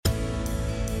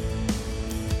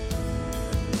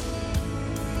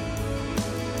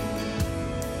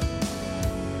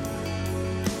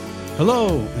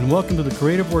Hello, and welcome to the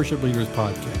Creative Worship Leaders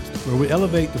Podcast, where we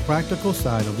elevate the practical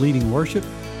side of leading worship,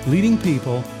 leading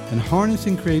people, and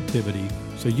harnessing creativity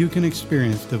so you can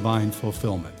experience divine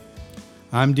fulfillment.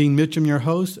 I'm Dean Mitchum, your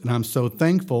host, and I'm so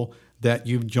thankful that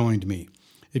you've joined me.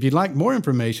 If you'd like more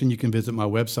information, you can visit my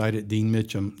website at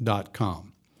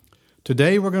deanmitchum.com.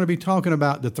 Today, we're going to be talking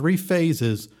about the 3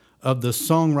 phases of the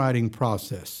songwriting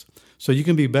process, so you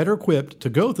can be better equipped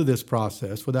to go through this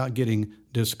process without getting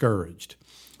discouraged.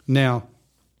 Now,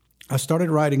 I started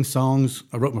writing songs.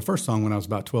 I wrote my first song when I was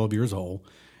about 12 years old.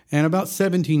 And about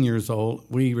 17 years old,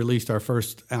 we released our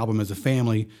first album as a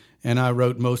family, and I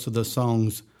wrote most of the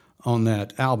songs on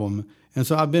that album. And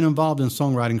so I've been involved in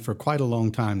songwriting for quite a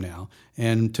long time now.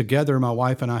 And together, my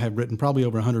wife and I have written probably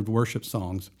over 100 worship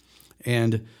songs.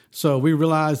 And so we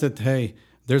realized that, hey,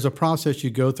 there's a process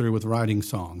you go through with writing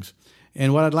songs.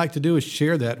 And what I'd like to do is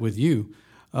share that with you.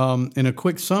 And a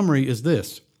quick summary is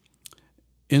this: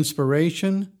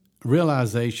 inspiration,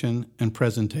 realization, and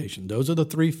presentation. Those are the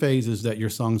 3 phases that your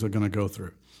songs are going to go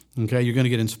through. Okay, you're going to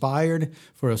get inspired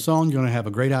for a song. You're going to have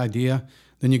a great idea.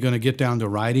 Then you're going to get down to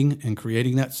writing and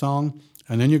creating that song.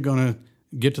 And then you're going to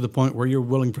get to the point where you're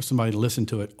willing for somebody to listen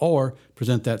to it or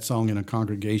present that song in a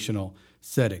congregational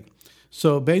setting.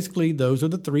 So basically, those are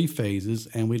the 3 phases,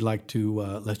 and we'd like to,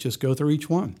 let's just go through each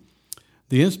one.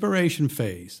 The inspiration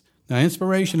phase. Now,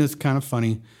 inspiration is kind of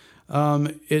funny.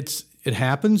 It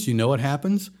happens, you know it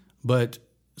happens, but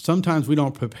sometimes we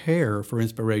don't prepare for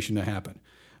inspiration to happen.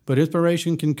 But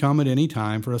inspiration can come at any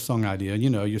time for a song idea.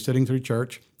 You know, you're sitting through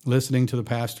church, listening to the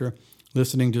pastor,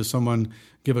 listening to someone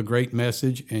give a great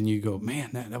message, and you go,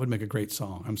 man, that would make a great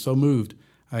song. I'm so moved.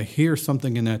 I hear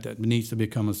something in that needs to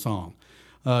become a song.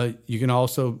 You can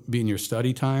also be in your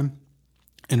study time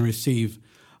and receive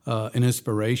an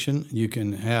inspiration. You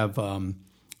can have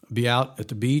be out at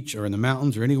the beach or in the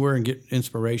mountains or anywhere and get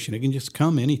inspiration. It can just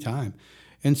come anytime.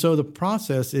 And so the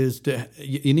process is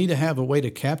you need to have a way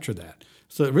to capture that.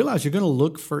 So realize you're going to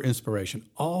look for inspiration.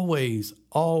 Always,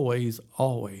 always,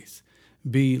 always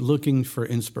be looking for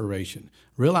inspiration.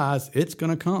 Realize it's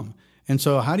going to come. And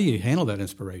so how do you handle that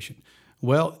inspiration?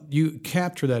 Well, you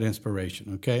capture that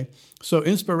inspiration, okay? So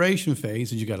inspiration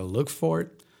phase is you got to look for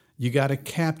it. You got to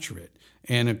capture it.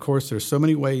 And of course, there's so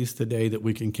many ways today that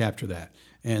we can capture that.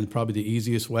 And probably the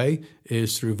easiest way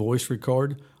is through voice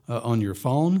record on your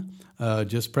phone.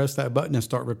 Just press that button and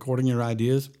start recording your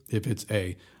ideas. If it's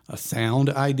a sound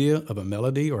idea of a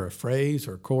melody or a phrase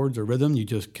or chords or rhythm, you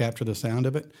just capture the sound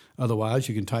of it. Otherwise,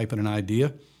 you can type in an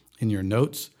idea in your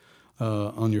notes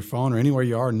on your phone or anywhere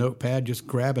you are, notepad, just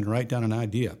grab and write down an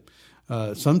idea.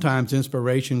 Sometimes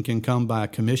inspiration can come by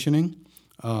commissioning.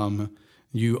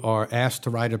 You are asked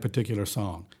to write a particular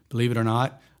song. Believe it or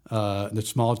not, the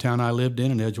small town I lived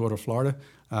in Edgewater, Florida,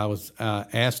 I was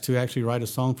asked to actually write a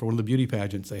song for one of the beauty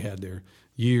pageants they had there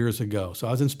years ago. So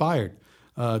I was inspired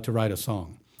to write a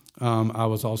song. I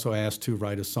was also asked to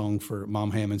write a song for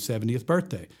Mom Hammond's 70th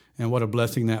birthday, and what a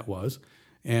blessing that was.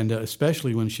 And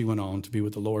especially when she went on to be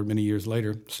with the Lord many years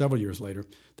later, several years later,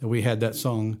 that we had that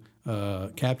song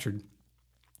captured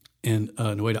in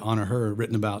a way to honor her,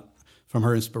 written about from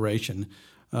her inspiration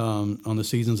on the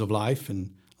seasons of life,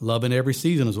 and love in every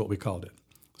season is what we called it.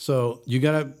 So you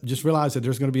got to just realize that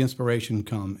there's going to be inspiration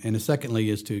come. And secondly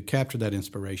is to capture that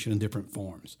inspiration in different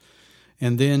forms.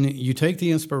 And then you take the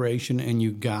inspiration and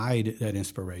you guide that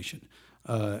inspiration.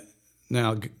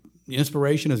 Now,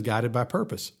 inspiration is guided by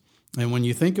purpose. And when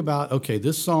you think about, okay,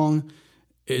 this song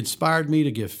inspired me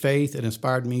to give faith, it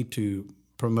inspired me to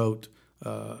promote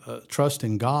trust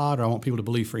in God, or I want people to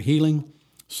believe for healing.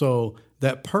 So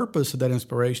that purpose of that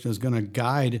inspiration is going to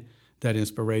guide that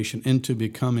inspiration into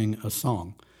becoming a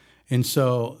song. And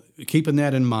so keeping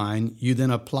that in mind, you then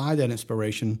apply that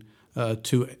inspiration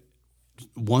to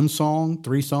 1 song,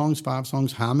 3 songs, 5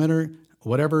 songs,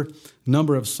 whatever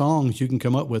number of songs you can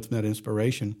come up with from that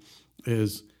inspiration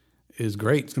is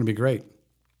great. It's going to be great.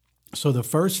 So the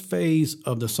first phase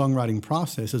of the songwriting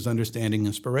process is understanding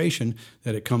inspiration,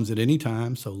 that it comes at any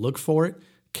time. So look for it,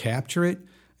 capture it,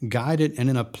 guide it, and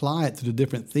then apply it to the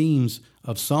different themes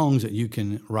of songs that you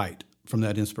can write from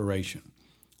that inspiration.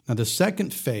 Now, the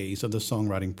second phase of the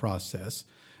songwriting process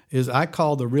is I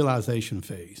call the realization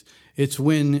phase. It's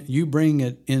when you bring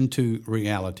it into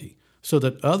reality so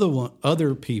that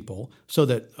other people, so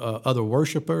that other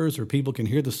worshipers or people can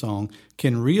hear the song,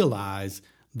 can realize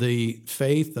the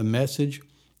faith, the message,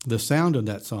 the sound of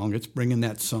that song. It's bringing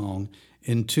that song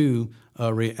into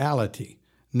a reality.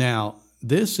 Now,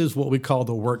 this is what we call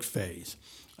the work phase.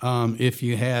 If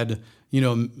you had,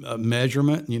 a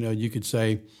measurement, you could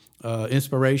say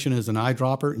inspiration is an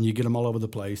eyedropper and you get them all over the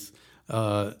place.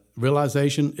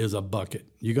 Realization is a bucket.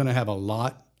 You're going to have a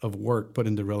lot of work put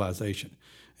into realization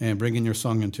and bringing your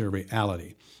song into a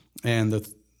reality. And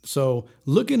so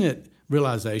looking at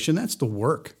realization, that's the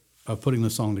work of putting the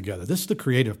song together. This is the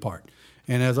creative part.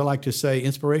 And as I like to say,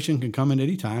 inspiration can come in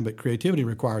any time, but creativity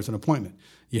requires an appointment.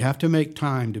 You have to make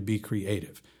time to be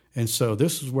creative. And so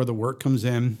this is where the work comes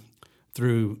in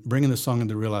through bringing the song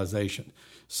into realization.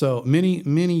 So many,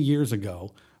 many years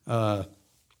ago, my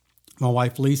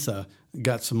wife Lisa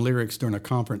got some lyrics during a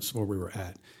conference where we were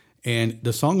at. And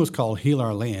the song was called Heal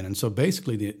Our Land. And so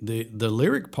basically the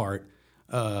lyric part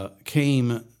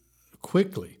came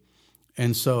quickly.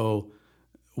 And so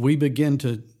we began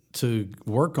to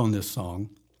work on this song,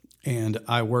 and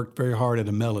I worked very hard at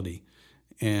a melody.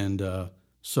 And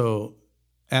so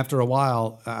after a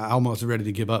while, I almost was ready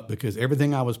to give up because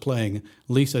everything I was playing,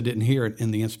 Lisa didn't hear it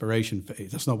in the inspiration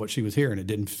phase. That's not what she was hearing. It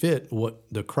didn't fit what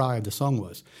the cry of the song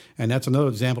was. And that's another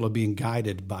example of being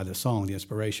guided by the song, the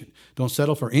inspiration. Don't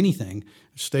settle for anything.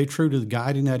 Stay true to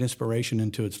guiding that inspiration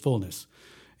into its fullness.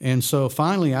 And so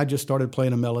finally, I just started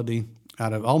playing a melody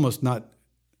out of almost not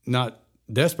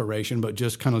desperation, but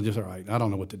just all right, I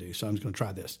don't know what to do, so I'm just going to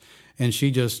try this. And she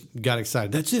just got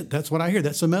excited. That's it. That's what I hear.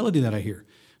 That's the melody that I hear.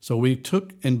 So we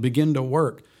took and began to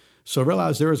work. So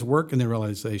realize there is work in the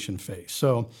realization phase.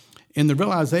 So in the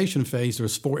realization phase,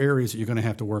 there's 4 areas that you're going to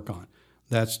have to work on.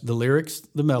 That's the lyrics,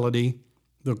 the melody,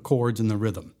 the chords, and the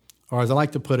rhythm. Or as I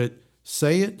like to put it,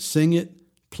 say it, sing it,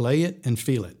 play it, and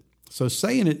feel it. So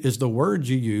saying it is the words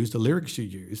you use, the lyrics you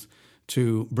use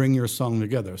to bring your song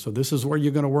together. So this is where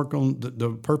you're going to work on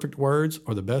the perfect words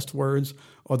or the best words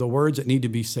or the words that need to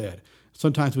be said.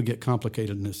 Sometimes we get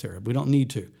complicated in this area. We don't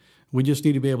need to. We just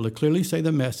need to be able to clearly say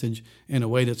the message in a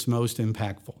way that's most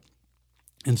impactful.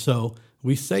 And so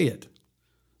we say it.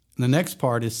 And the next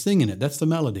part is singing it. That's the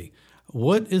melody.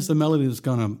 What is the melody that's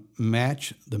going to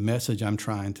match the message I'm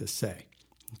trying to say?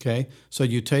 Okay? So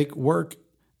you take work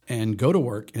and go to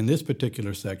work in this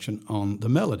particular section on the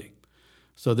melody.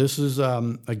 So this is,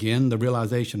 again, the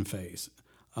realization phase.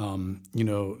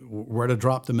 Where to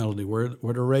drop the melody, where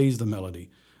to raise the melody,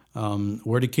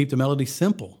 where to keep the melody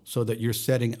simple so that you're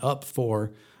setting up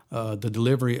for the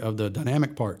delivery of the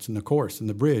dynamic parts and the chorus and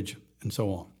the bridge and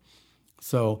so on.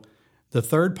 So the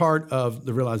third part of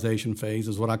the realization phase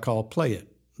is what I call play it.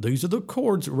 These are the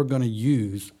chords that we're going to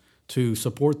use to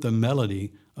support the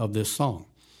melody of this song.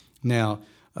 Now,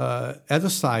 as a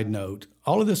side note,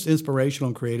 all of this inspirational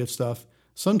and creative stuff,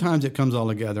 sometimes it comes all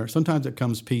together, sometimes it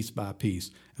comes piece by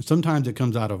piece, and sometimes it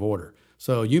comes out of order.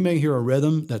 So you may hear a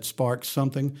rhythm that sparks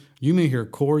something. You may hear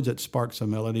chords that sparks a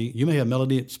melody. You may have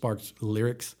melody that sparks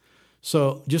lyrics.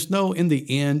 So just know in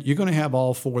the end, you're going to have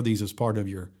all 4 of these as part of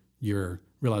your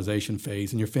realization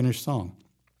phase and your finished song.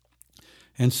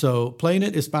 And so playing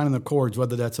it is finding the chords,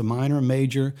 whether that's a minor,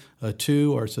 major, a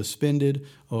 2, or suspended,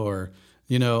 or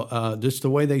just the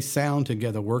way they sound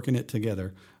together, working it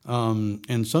together.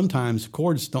 And sometimes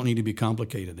chords don't need to be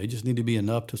complicated. They just need to be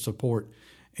enough to support.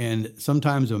 And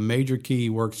sometimes a major key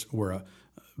works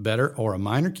better or a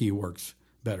minor key works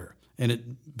better. And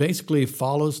it basically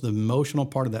follows the emotional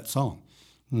part of that song,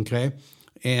 okay?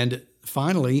 And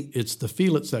finally, it's the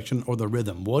feel it section or the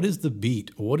rhythm. What is the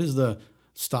beat? What is the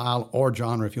style or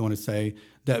genre, if you want to say,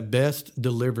 that best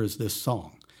delivers this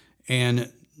song?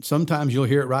 And sometimes you'll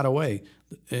hear it right away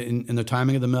in the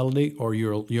timing of the melody, or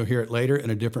you'll hear it later in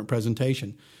a different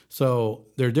presentation. So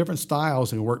there are different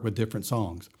styles and work with different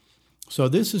songs. So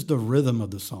this is the rhythm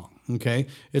of the song, okay?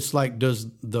 It's like, does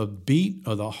the beat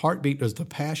or the heartbeat, does the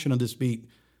passion of this beat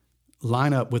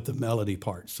line up with the melody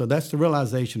part? So that's the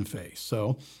realization phase.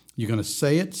 So you're going to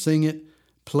say it, sing it,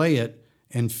 play it,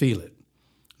 and feel it.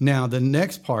 Now, the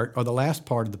next part, or the last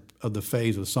part of the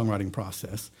phase of the songwriting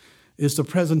process, is the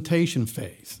presentation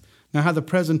phase. Now, how the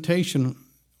presentation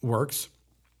works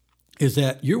is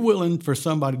that you're willing for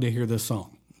somebody to hear this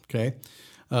song, okay?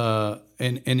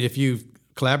 And if you've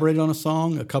collaborated on a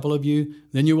song, a couple of you,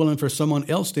 then you're willing for someone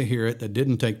else to hear it that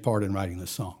didn't take part in writing the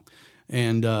song.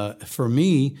 And for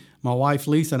me, my wife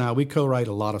Lisa and I, we co-write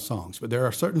a lot of songs, but there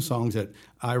are certain songs that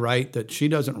I write that she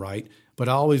doesn't write, but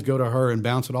I always go to her and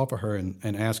bounce it off of her and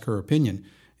ask her opinion.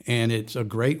 And it's a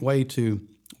great way to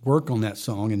work on that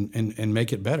song and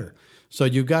make it better. So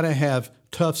you've got to have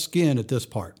tough skin at this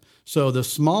part. So the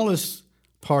smallest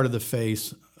part of the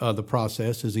phase of the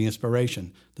process is the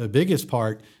inspiration. The biggest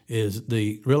part is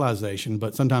the realization,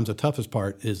 but sometimes the toughest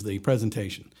part is the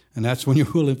presentation. And that's when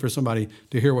you're willing for somebody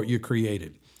to hear what you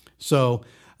created. So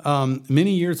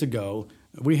many years ago,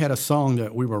 we had a song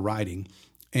that we were writing.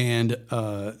 And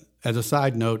as a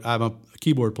side note, I'm a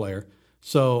keyboard player.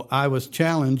 So I was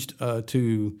challenged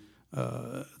through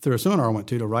a seminar I went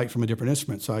to write from a different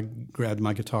instrument. So I grabbed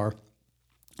my guitar,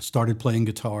 started playing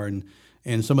guitar,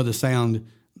 and some of the sound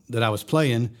that I was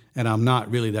playing, and I'm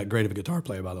not really that great of a guitar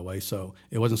player, by the way, so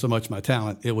it wasn't so much my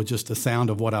talent. It was just the sound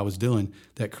of what I was doing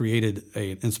that created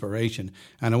an inspiration.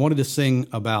 And I wanted to sing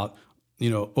about,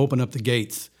 open up the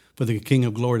gates for the King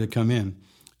of Glory to come in.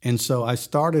 And so I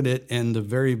started it, and the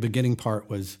very beginning part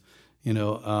was, we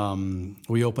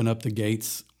open up the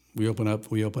gates, we open up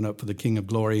for the King of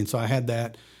Glory. And so I had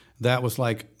that. That was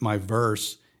like my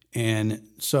verse. And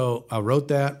so I wrote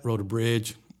a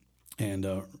bridge, and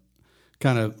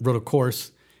kind of wrote a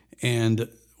chorus, and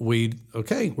we're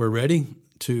ready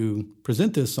to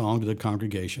present this song to the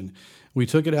congregation. We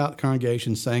took it out, the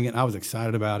congregation sang it. I was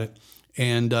excited about it.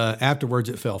 And afterwards,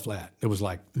 it fell flat. It was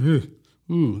like,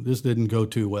 this didn't go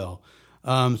too well.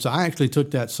 So I actually took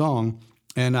that song,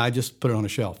 and I just put it on a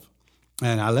shelf,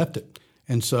 and I left it.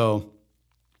 And so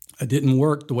it didn't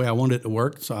work the way I wanted it to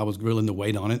work, so I was willing to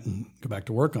wait on it and go back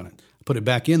to work on it. Put it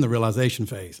back in the realization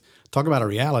phase. Talk about a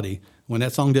reality. When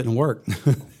that song didn't work,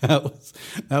 that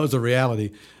was a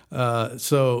reality.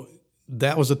 So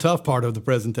that was a tough part of the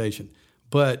presentation.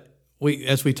 But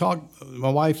as we talked, my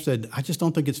wife said, I just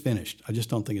don't think it's finished.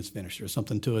 There's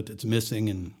something to it that's missing,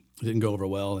 and it didn't go over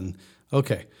well. And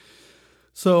okay.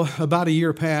 So about a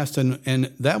year passed,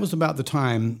 and that was about the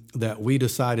time that we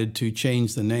decided to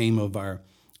change the name of our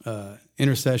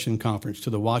intercession conference to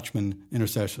the Watchman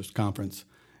Intercessors Conference.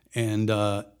 And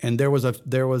there was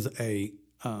a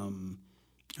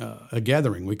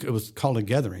gathering. It was called a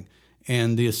gathering,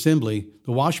 and the assembly,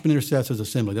 the Watchman Intercessors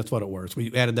Assembly. That's what it was.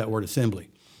 We added that word assembly,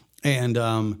 and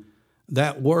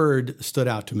that word stood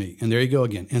out to me. And there you go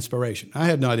again, inspiration. I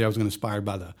had no idea I was going to inspired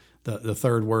by the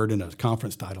third word in a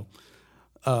conference title,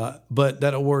 but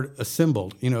that word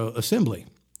assembly.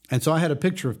 And so I had a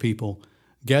picture of people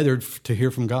gathered to hear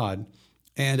from God,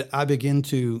 and I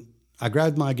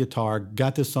grabbed my guitar,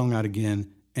 got this song out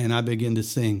again, and I began to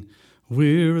sing.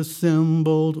 We're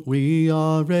assembled, we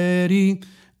are ready,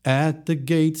 at the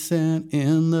gates and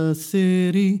in the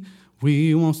city.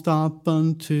 We won't stop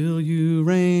until you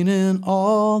reign in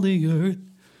all the earth.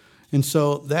 And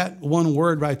so that one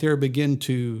word right there began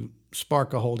to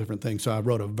spark a whole different thing. So I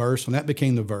wrote a verse, and that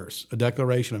became the verse, a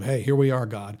declaration of, hey, here we are,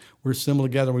 God. We're assembled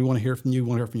together. We want to hear from you. We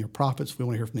want to hear from your prophets. We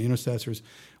want to hear from the intercessors.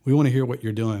 We want to hear what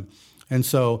you're doing. And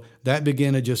so that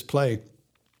began to just play.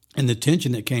 And the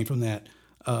tension that came from that,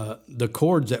 the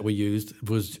chords that we used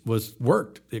was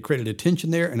worked. It created a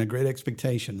tension there and a great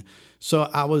expectation. So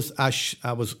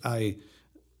I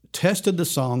tested the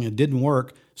song. It didn't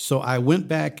work. So I went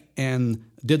back and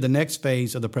did the next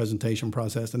phase of the presentation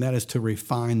process, and that is to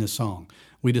refine the song.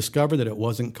 We discovered that it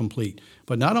wasn't complete.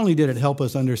 But not only did it help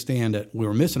us understand that we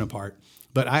were missing a part,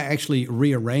 but I actually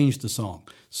rearranged the song.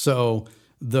 So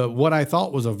what I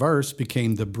thought was a verse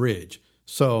became the bridge.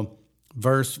 So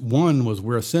verse 1 was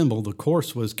we're assembled. The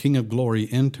chorus was King of Glory,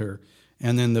 enter.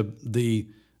 And then the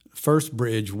first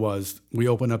bridge was we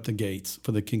open up the gates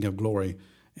for the King of Glory.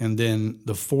 And then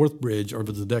the fourth bridge, or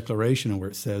the declaration where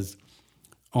it says,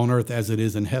 on earth as it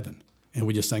is in heaven. And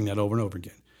we just sang that over and over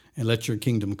again. And let your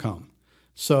kingdom come.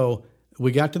 So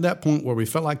we got to that point where we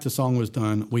felt like the song was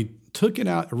done. We took it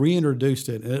out, reintroduced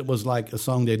it, and it was like a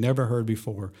song they'd never heard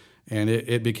before. And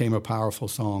it became a powerful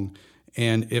song.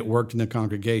 And it worked in the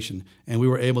congregation. And we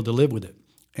were able to live with it.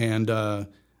 And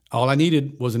all I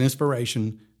needed was an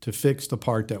inspiration to fix the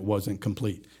part that wasn't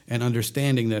complete. And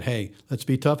understanding that, hey, let's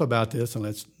be tough about this and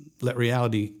let's let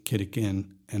reality kick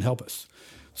in and help us.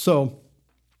 So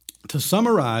to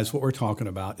summarize, what we're talking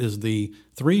about is the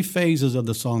 3 phases of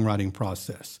the songwriting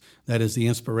process. That is the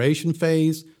inspiration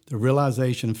phase, the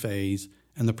realization phase,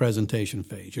 and the presentation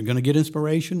phase. You're going to get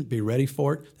inspiration. Be ready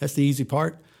for it. That's the easy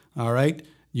part. All right.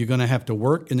 You're going to have to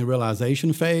work in the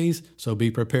realization phase, so be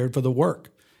prepared for the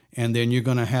work. And then you're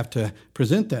going to have to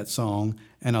present that song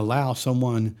and allow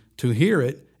someone to hear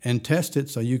it and test it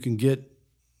so you can get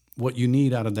what you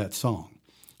need out of that song.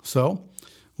 So,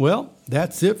 well,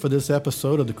 that's it for this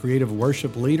episode of The Creative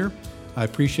Worship Leader. I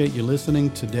appreciate you listening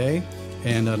today,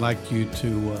 and I'd like you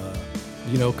to,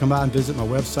 come by and visit my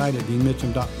website at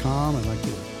deanmitchum.com. I'd like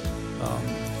you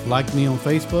to like me on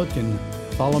Facebook and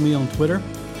follow me on Twitter,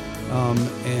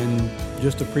 and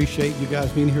just appreciate you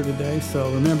guys being here today.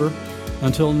 So remember,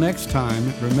 until next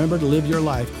time, remember to live your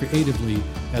life creatively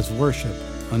as worship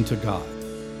unto God.